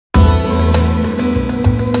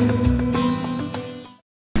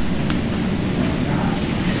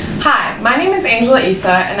Angela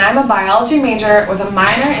Essa, and I'm a biology major with a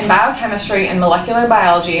minor in biochemistry and molecular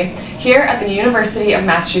biology here at the University of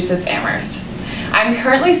Massachusetts Amherst. I'm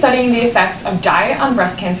currently studying the effects of diet on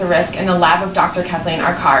breast cancer risk in the lab of Dr. Kathleen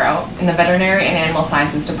Arcaro in the Veterinary and Animal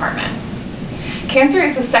Sciences Department. Cancer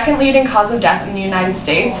is the second leading cause of death in the United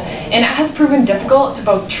States, and it has proven difficult to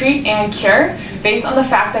both treat and cure based on the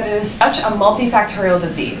fact that it is such a multifactorial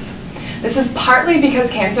disease. This is partly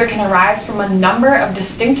because cancer can arise from a number of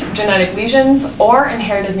distinct genetic lesions or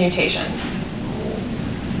inherited mutations.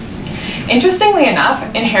 Interestingly enough,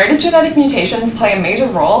 inherited genetic mutations play a major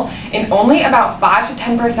role in only about 5 to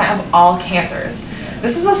 10% of all cancers.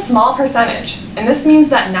 This is a small percentage, and this means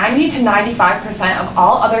that 90 to 95% of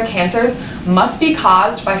all other cancers must be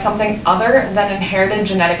caused by something other than inherited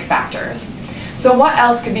genetic factors. So what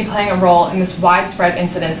else could be playing a role in this widespread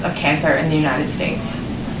incidence of cancer in the United States?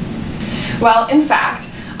 Well, in fact,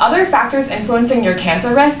 other factors influencing your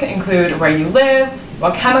cancer risk include where you live,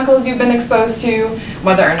 what chemicals you've been exposed to,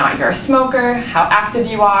 whether or not you're a smoker, how active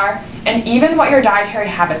you are, and even what your dietary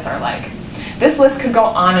habits are like. This list could go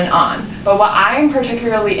on, but what I am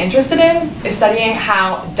particularly interested in is studying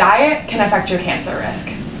how diet can affect your cancer risk.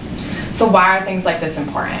 So why are things like this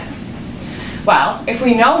important? Well, if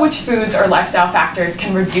we know which foods or lifestyle factors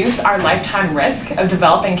can reduce our lifetime risk of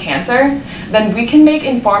developing cancer, then we can make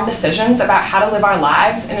informed decisions about how to live our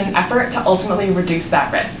lives in an effort to ultimately reduce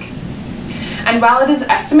that risk. And while it is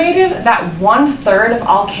estimated that 1/3 of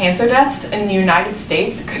all cancer deaths in the United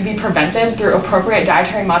States could be prevented through appropriate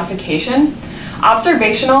dietary modification,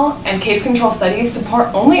 observational and case control studies support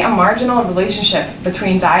only a marginal relationship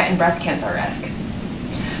between diet and breast cancer risk.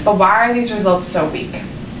 But why are these results so weak?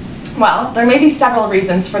 Well, there may be several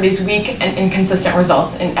reasons for these weak and inconsistent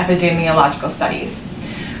results in epidemiological studies.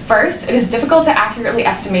 First, it is difficult to accurately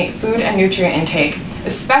estimate food and nutrient intake,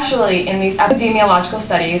 especially in these epidemiological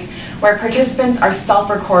studies where participants are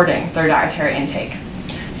self-recording their dietary intake.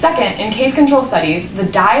 Second, in case control studies, the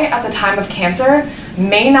diet at the time of cancer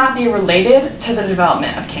may not be related to the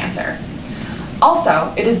development of cancer.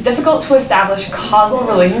 Also, it is difficult to establish causal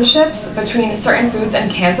relationships between certain foods and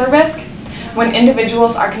cancer risk when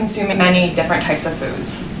individuals are consuming many different types of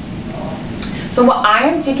foods. So what I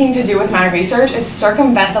am seeking to do with my research is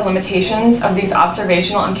circumvent the limitations of these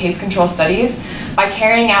observational and case control studies by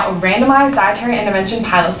carrying out a randomized dietary intervention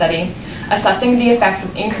pilot study assessing the effects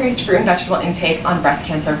of increased fruit and vegetable intake on breast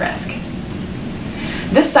cancer risk.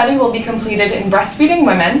 This study will be completed in breastfeeding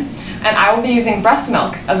women, and I will be using breast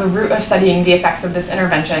milk as a route of studying the effects of this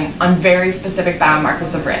intervention on very specific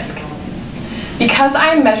biomarkers of risk. Because I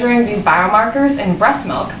am measuring these biomarkers in breast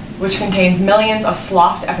milk, which contains millions of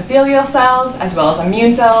sloughed epithelial cells, as well as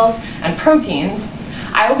immune cells and proteins,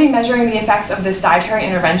 I will be measuring the effects of this dietary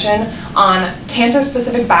intervention on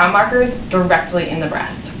cancer-specific biomarkers directly in the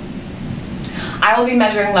breast. I will be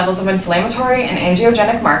measuring levels of inflammatory and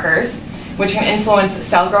angiogenic markers, which can influence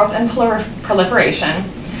cell growth and proliferation,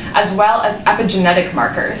 as well as epigenetic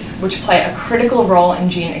markers, which play a critical role in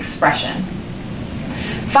gene expression.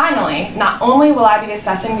 Finally, not only will I be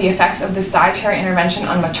assessing the effects of this dietary intervention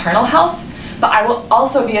on maternal health, but I will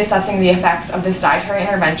also be assessing the effects of this dietary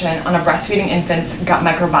intervention on a breastfeeding infant's gut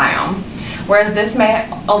microbiome, whereas this may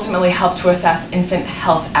ultimately help to assess infant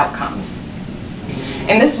health outcomes.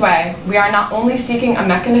 In this way, we are not only seeking a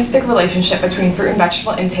mechanistic relationship between fruit and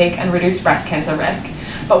vegetable intake and reduced breast cancer risk,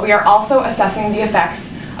 but we are also assessing the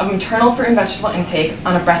effects of maternal fruit and vegetable intake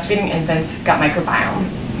on a breastfeeding infant's gut microbiome.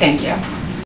 Thank you.